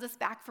stuff that holds us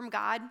back from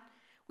God.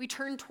 We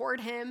turn toward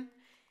him,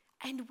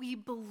 and we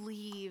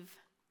believe.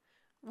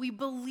 We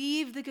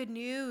believe the good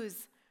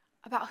news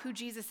about who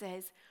Jesus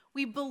is.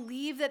 We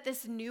believe that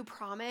this new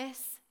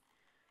promise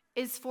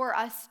is for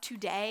us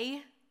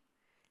today.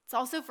 It's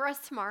also for us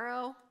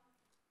tomorrow.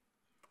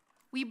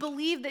 We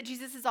believe that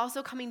Jesus is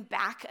also coming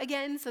back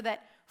again so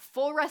that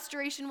full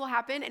restoration will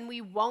happen and we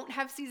won't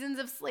have seasons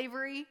of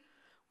slavery.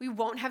 We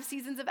won't have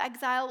seasons of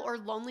exile or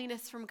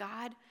loneliness from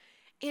God.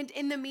 And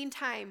in the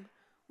meantime,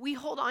 we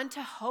hold on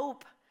to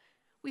hope.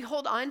 We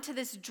hold on to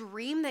this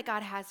dream that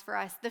God has for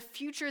us, the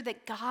future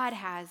that God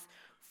has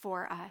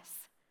for us.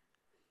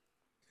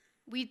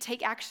 We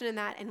take action in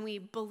that and we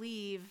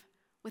believe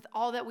with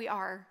all that we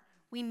are.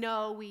 We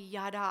know, we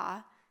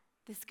yada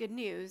this good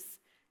news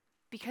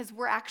because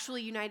we're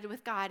actually united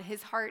with God.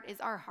 His heart is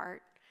our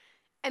heart.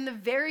 And the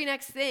very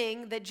next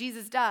thing that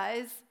Jesus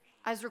does,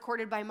 as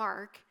recorded by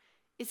Mark,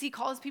 is he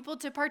calls people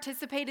to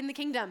participate in the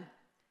kingdom.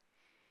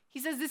 He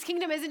says, this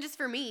kingdom isn't just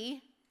for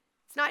me.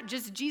 It's not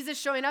just Jesus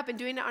showing up and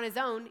doing it on his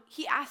own.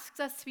 He asks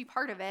us to be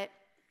part of it.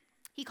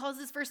 He calls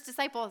his first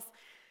disciples.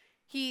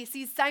 He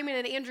sees Simon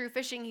and Andrew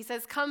fishing. He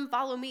says, come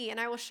follow me and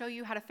I will show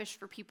you how to fish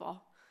for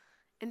people.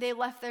 And they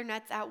left their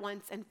nets at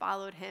once and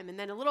followed him. And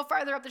then a little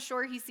farther up the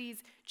shore, he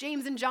sees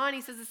James and John.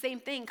 He says the same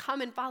thing,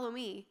 come and follow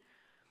me.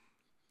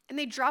 And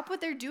they drop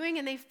what they're doing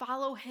and they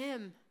follow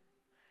him.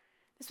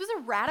 This was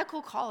a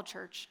radical call,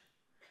 church,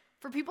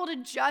 for people to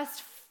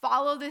just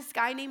follow this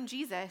guy named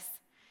Jesus.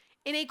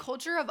 In a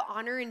culture of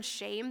honor and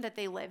shame that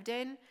they lived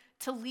in,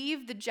 to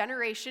leave the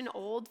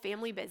generation-old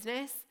family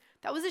business,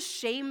 that was a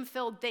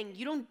shame-filled thing.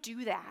 You don't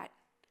do that.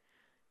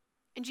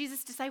 And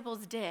Jesus'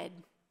 disciples did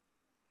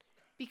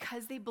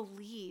because they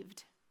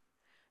believed,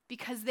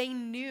 because they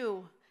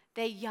knew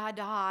they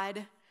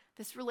yadad,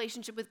 this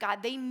relationship with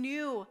God. They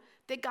knew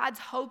that God's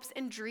hopes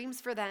and dreams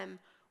for them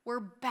were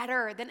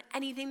better than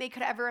anything they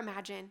could ever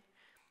imagine.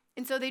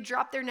 And so they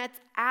dropped their nets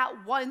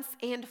at once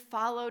and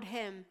followed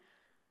him.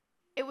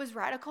 It was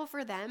radical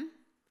for them.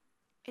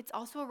 It's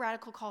also a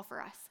radical call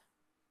for us.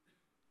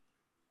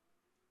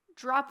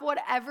 Drop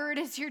whatever it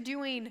is you're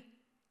doing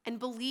and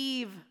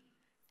believe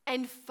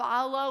and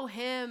follow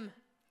him.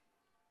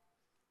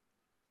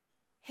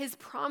 His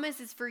promise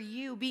is for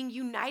you. Being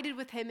united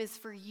with him is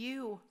for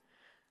you.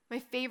 My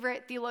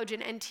favorite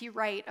theologian, N.T.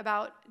 Wright,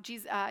 about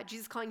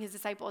Jesus calling his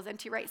disciples,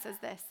 N.T. Wright says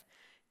this: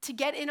 to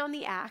get in on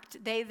the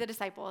act, they, the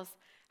disciples,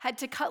 had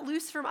to cut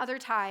loose from other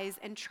ties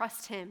and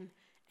trust him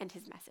and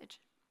his message.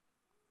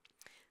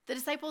 The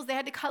disciples, they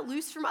had to cut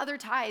loose from other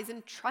ties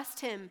and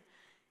trust him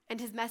and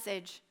his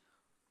message.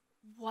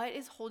 What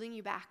is holding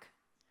you back?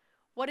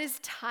 What is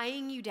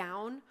tying you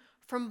down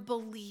from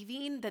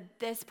believing that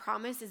this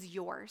promise is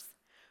yours?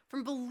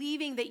 From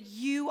believing that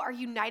you are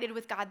united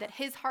with God, that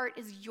his heart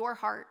is your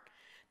heart,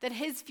 that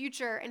his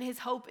future and his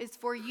hope is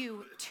for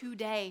you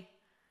today.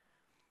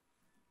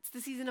 It's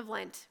the season of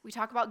Lent. We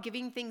talk about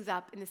giving things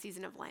up in the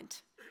season of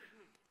Lent.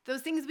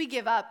 Those things we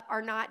give up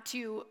are not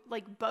to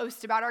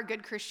boast about our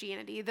good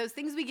Christianity. Those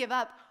things we give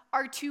up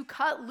are to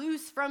cut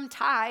loose from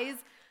ties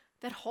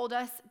that hold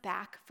us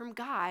back from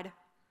God.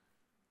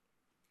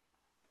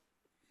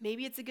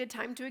 Maybe it's a good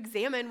time to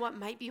examine what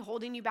might be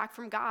holding you back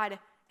from God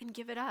and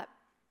give it up.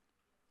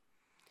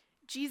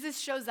 Jesus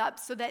shows up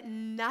so that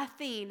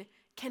nothing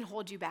can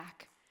hold you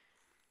back.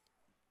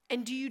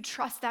 And do you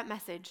trust that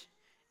message?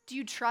 Do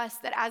you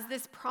trust that as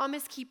this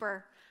promise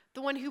keeper,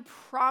 the one who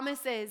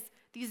promises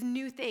these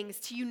new things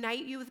to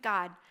unite you with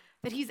God,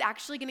 that he's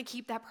actually going to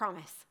keep that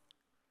promise?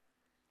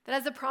 That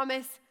as a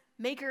promise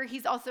maker,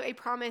 he's also a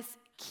promise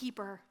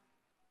keeper.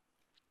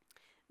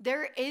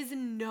 There is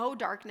no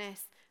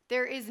darkness,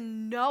 there is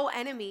no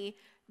enemy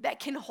that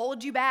can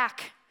hold you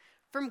back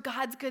from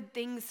God's good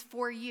things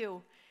for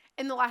you.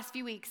 In the last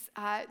few weeks,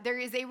 there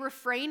is a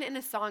refrain in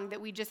a song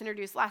that we just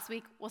introduced last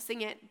week. We'll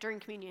sing it during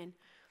communion.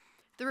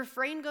 The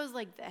refrain goes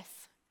like this: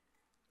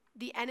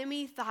 the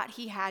enemy thought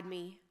he had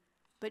me,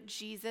 but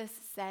Jesus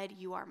said,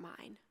 you are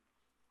mine.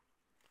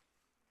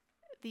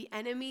 The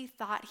enemy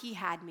thought he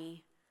had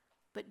me,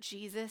 but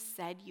Jesus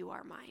said, you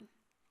are mine.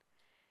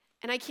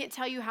 And I can't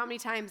tell you how many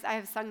times I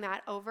have sung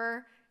that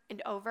over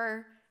and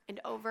over and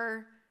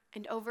over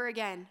and over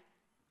again.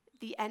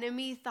 The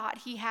enemy thought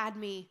he had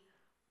me,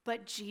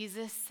 but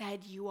Jesus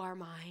said, you are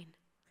mine.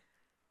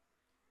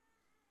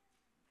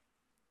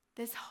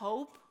 This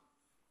hope,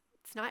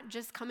 it's not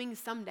just coming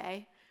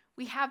someday.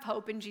 We have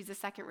hope in Jesus'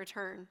 second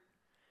return.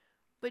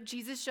 But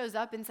Jesus shows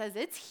up and says,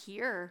 it's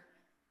here.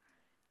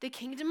 The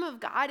kingdom of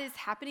God is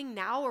happening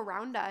now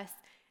around us,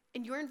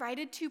 and you're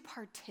invited to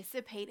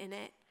participate in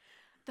it.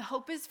 The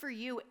hope is for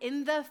you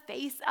in the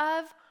face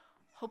of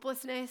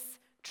hopelessness,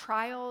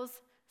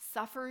 trials,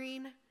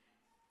 suffering.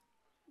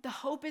 The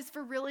hope is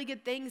for really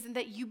good things and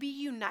that you be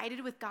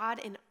united with God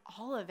in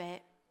all of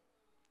it.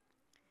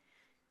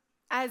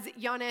 As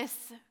Giannis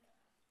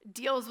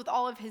deals with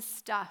all of his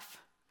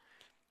stuff,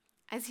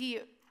 as he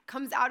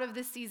comes out of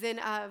this season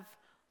of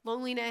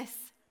loneliness,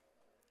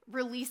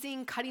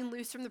 releasing, cutting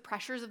loose from the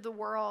pressures of the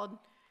world,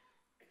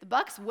 the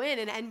Bucks win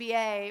an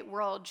NBA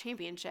World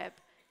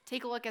Championship.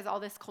 Take a look as all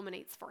this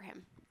culminates for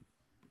him.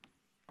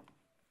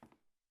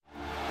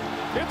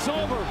 It's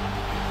over.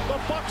 The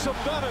Bucks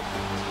have done it.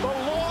 The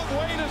long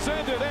wait has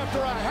ended. After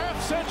a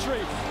half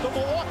century, the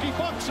Milwaukee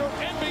Bucks are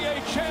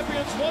NBA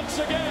champions once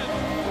again.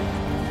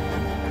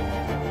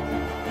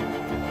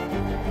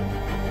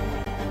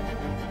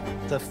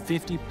 The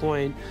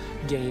 50-point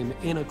game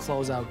in a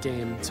closeout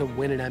game to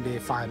win an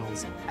NBA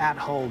Finals at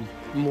home.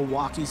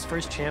 Milwaukee's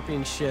first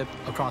championship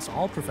across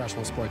all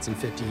professional sports in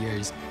 50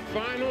 years.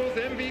 Finals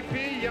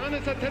MVP,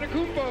 Giannis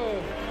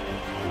Antetokounmpo.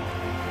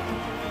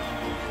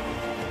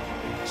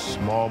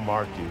 Small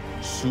market,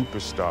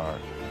 superstar,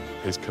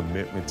 his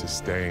commitment to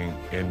staying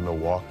in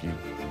Milwaukee,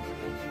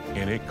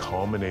 and it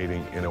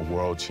culminating in a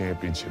world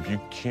championship.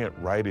 You can't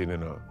write it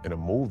in a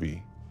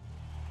movie.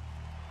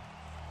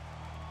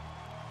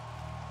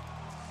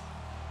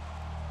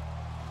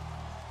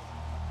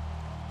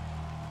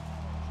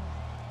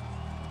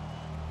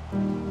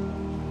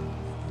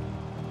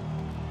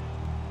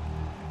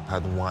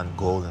 had one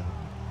goal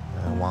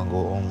and one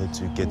goal only,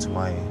 to get to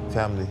my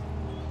family.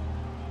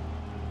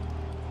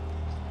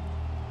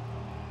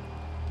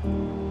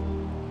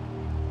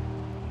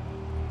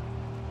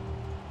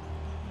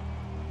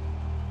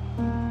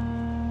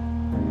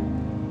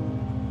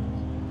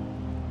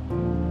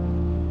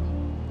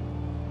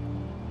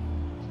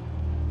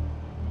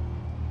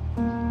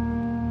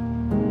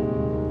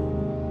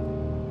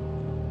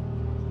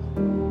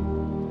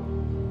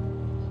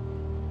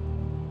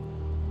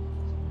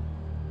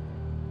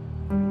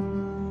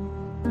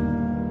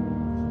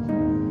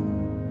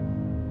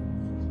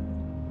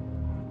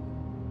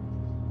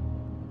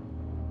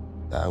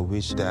 I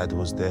wish Dad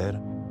was there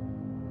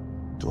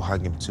to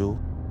hug him too.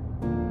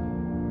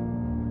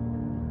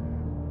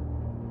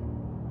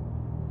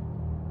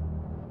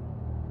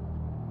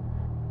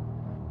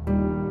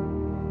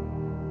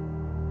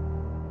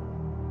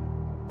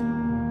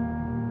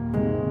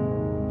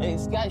 Hey,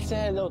 Sky,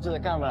 say hello to the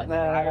camera.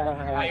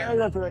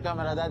 Hello to the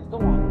camera, Dad.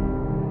 Come on.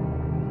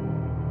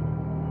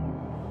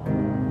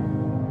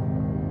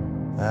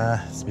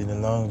 It's been a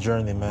long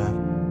journey, man.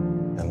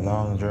 A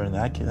long journey.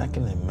 I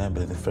can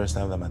remember the first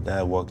time that my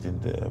dad walked in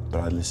the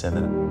Bradley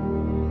Center.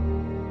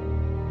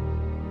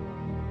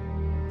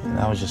 And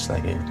I was just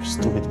like a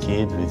stupid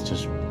kid with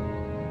just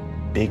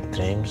big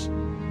dreams.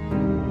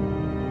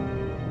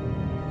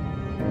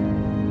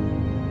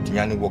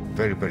 Yanni worked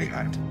very, very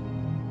hard.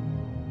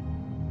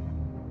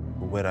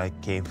 Where I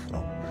came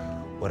from,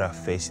 what I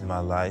faced in my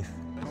life,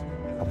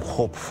 I'm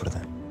hope for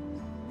them.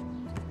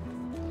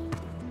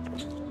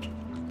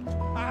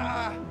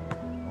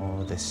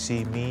 Oh, they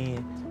see me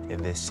and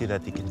they see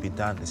that it can be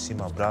done. They see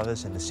my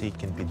brothers and they see it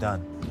can be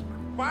done.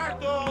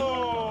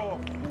 Πάρτο!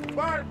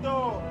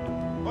 Πάρτο!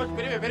 Όχι,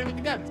 περίμενε,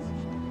 τι κάνεις.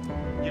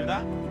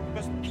 Γυρνά,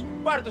 πες,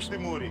 πάρτο στη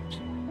μούρη.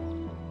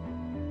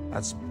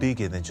 That's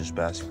bigger than just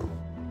basketball.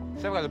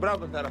 Σε έβγαλε,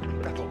 μπράβο, Τάρα,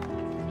 μπράβο.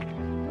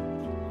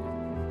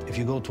 If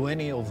you go to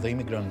any of the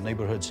immigrant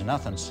neighborhoods in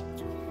Athens,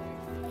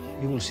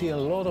 you will see a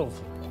lot of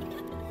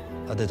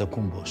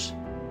Antetokounmpos.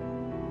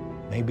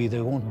 Maybe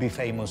they won't be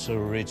famous or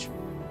rich,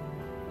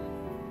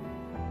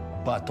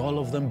 but all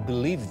of them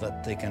believe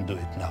that they can do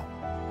it now.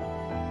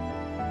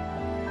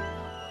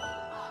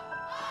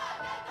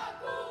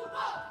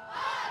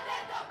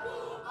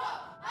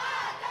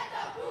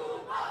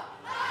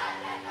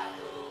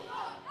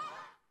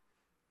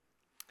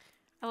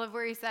 I love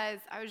where he says,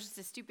 I was just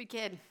a stupid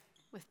kid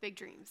with big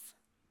dreams.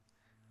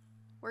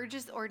 We're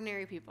just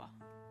ordinary people.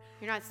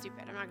 You're not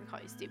stupid. I'm not going to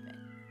call you stupid.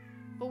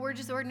 But we're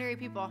just ordinary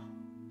people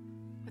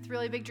with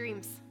really big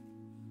dreams.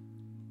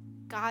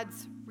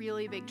 God's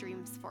really big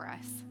dreams for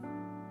us.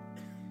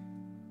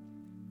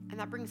 And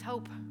that brings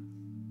hope.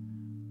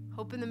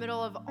 Hope in the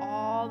middle of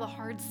all the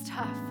hard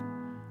stuff.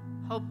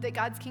 Hope that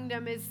God's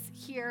kingdom is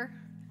here.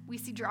 We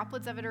see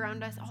droplets of it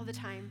around us all the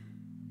time.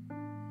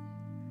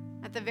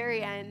 At the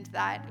very end,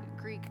 that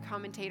Greek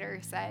commentator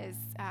says,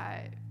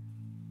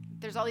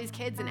 there's all these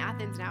kids in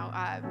Athens now.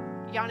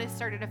 Giannis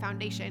started a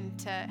foundation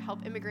to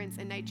help immigrants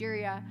in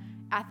Nigeria,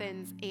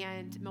 Athens,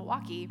 and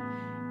Milwaukee.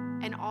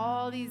 And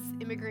all these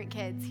immigrant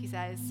kids, he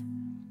says,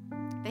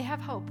 they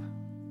have hope.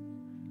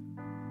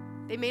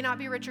 They may not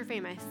be rich or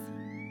famous,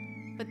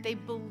 but they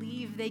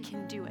believe they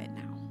can do it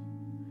now.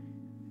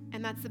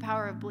 And that's the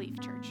power of belief,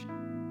 church.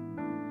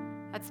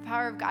 That's the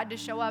power of God to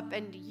show up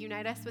and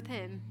unite us with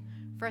him,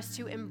 for us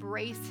to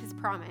embrace his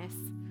promise.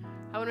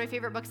 One of my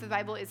favorite books of the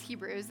Bible is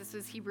Hebrews. This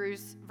was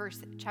Hebrews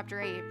chapter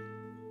 8.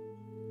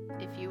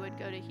 If you would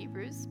go to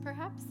Hebrews,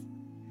 perhaps.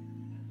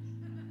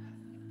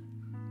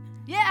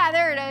 Yeah,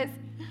 there it is.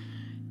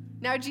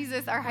 Now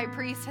Jesus, our high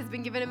priest, has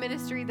been given a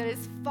ministry that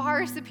is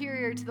far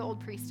superior to the old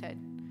priesthood.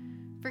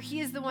 For he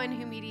is the one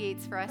who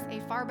mediates for us a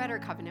far better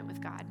covenant with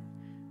God,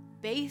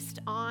 based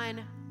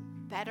on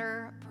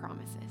better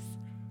promises.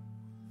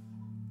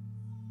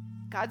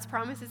 God's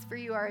promises for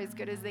you are as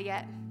good as they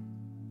get.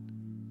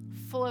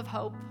 Full of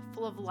hope,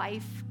 full of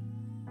life.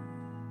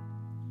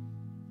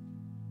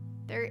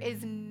 There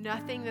is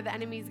nothing that the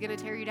enemy is going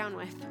to tear you down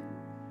with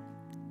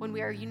when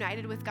we are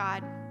united with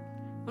God,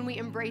 when we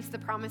embrace the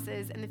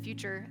promises and the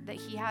future that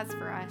he has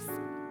for us.